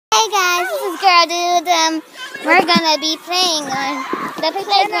girl, dude. We're gonna be playing on the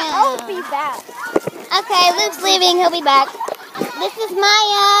playground. I'll be back. Okay, Luke's leaving. He'll be back. This is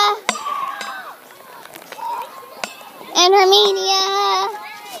Maya and Herminia.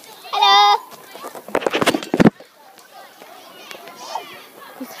 Hello.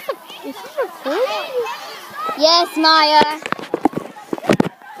 Is this recording? Yes, Maya.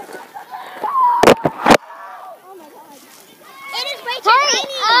 Hurry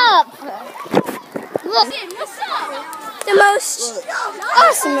up! Look. The most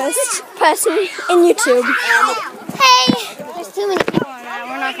awesomest person in YouTube. Hey! There's too many people on that.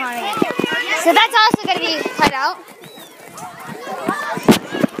 We're not counting it. So that's also going to be cut out.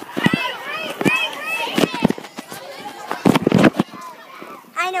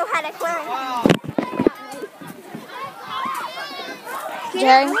 I know how to climb.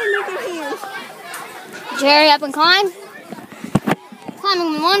 Jerry. Jerry, up and climb.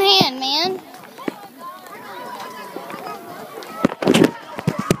 Climbing with one hand, man.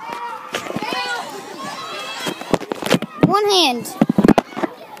 One hand.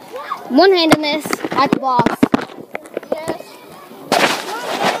 One hand in this, like a boss. Yes.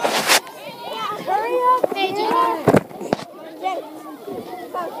 Hurry up. Hey,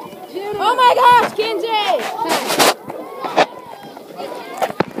 oh my gosh, Kenji!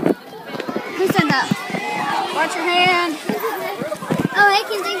 Who said that? Watch your hand. Oh, hey,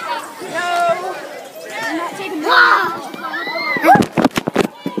 Kenzie. No. I'm not taking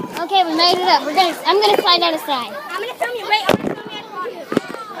Okay, we made it up. I'm gonna slide down the side. I'm gonna film you. Wait, I'm gonna film you at the bottom.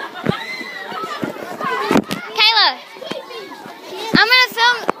 Kayla, I'm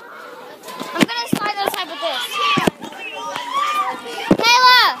gonna slide down the side with this.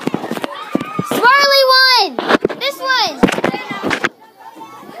 Kayla, swirly one. This one.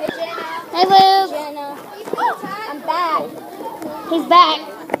 Hey, Luke. I'm back. He's back.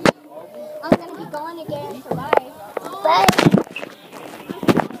 I'm gonna be going again for life. Bye.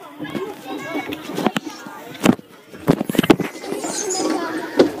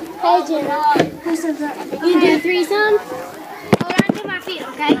 Hey, Jenna. You do threesome? Hold on to my feet,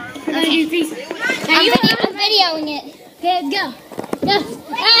 okay? I'm gonna do threesome. I'm videoing it. Okay, let's go. Go.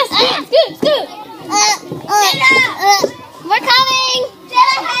 Scoot. We're coming.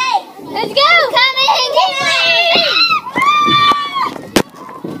 Jenna, hey. Let's go. Coming.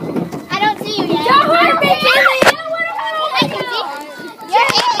 I don't see you yet. Don't hurt me, Kenzie. I can see. You're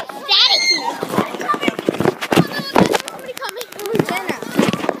ecstatic.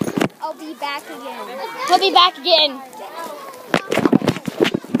 I'll be back again. We'll be back again.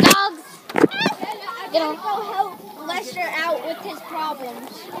 Dogs. Get on. Go help Lester out with his problems.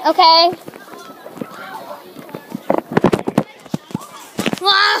 Okay.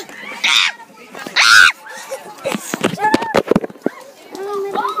 Ah.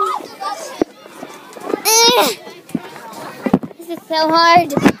 This is so hard.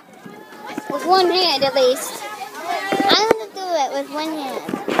 With one hand at least. I'm going to do it with one hand.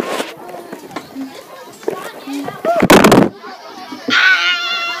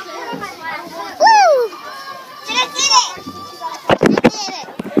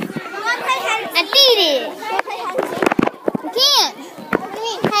 I did it. You can't.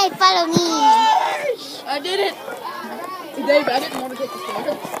 Hey, follow me. I did it. Dave, I didn't want to take the stand.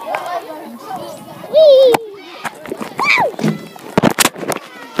 Whee!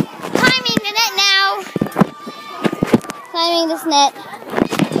 Climbing the net now. Climbing this net.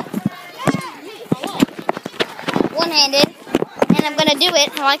 One-handed. And I'm going to do it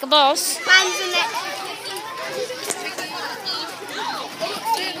like a boss. Climb the net.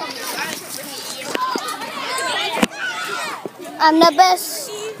 I'm the best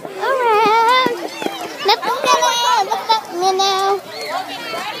around. Nothing's gonna ever stop me now.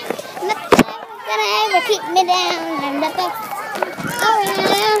 Nothing's gonna ever keep me down. I'm the best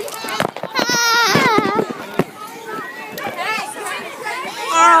around.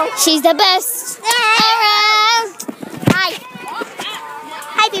 Ah. She's the best around. Hi.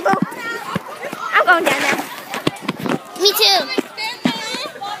 Hi, people. I'm going down now. Me too.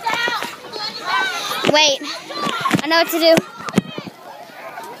 Wait. I know what to do.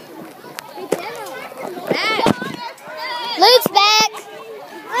 Luke's back.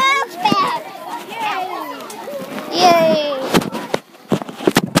 Luke's back. Yay.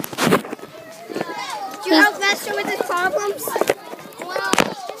 Did you help Lester with his problems?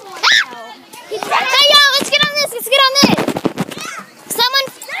 Hey, y'all, let's get on this.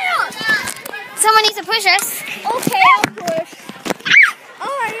 Someone needs to push us. Okay, I'll push.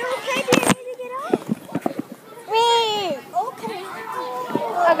 Oh, are you okay? Do you need to get up? Me. Okay.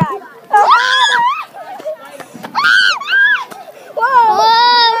 Oh, God. Oh, God. Whoa.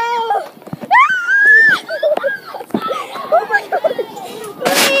 Whoa.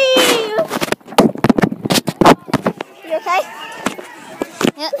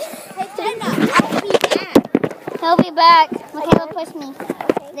 me. Okay.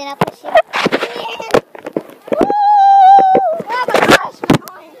 Then I'll push you. Woo! Oh my gosh, my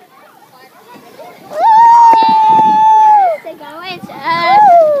arm. They're going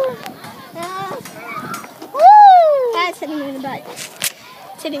That's hitting me in the butt.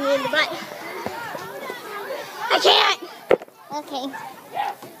 It's hitting me in the butt. I can't. Okay.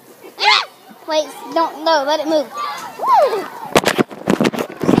 Wait, no, let it move.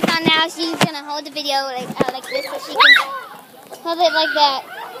 She's on now. She's gonna hold the video like this so she can hold it like that.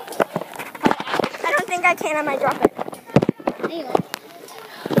 I don't think I can. I might drop it. Anyway.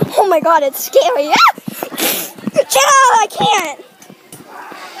 Oh my god, it's scary. Ah! Chill, I can't.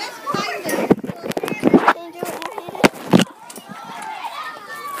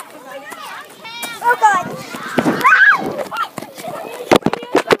 Oh god.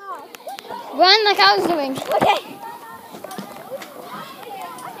 Run like I was doing. Okay.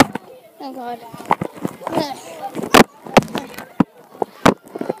 Oh god.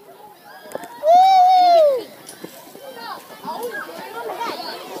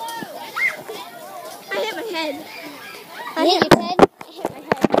 I hit my head. You hit your head? I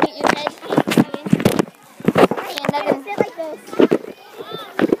hit my head. You hit your head? Yeah, nothing. Sit like this.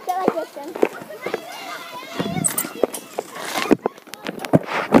 Sit like this then.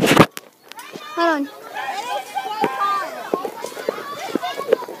 Hold on.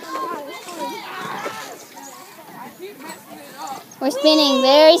 We're spinning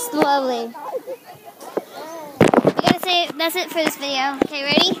very slowly. We gotta say that's it for this video. Okay,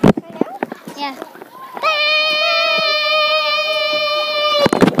 ready? Yeah.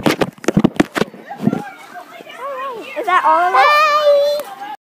 Is that all of it?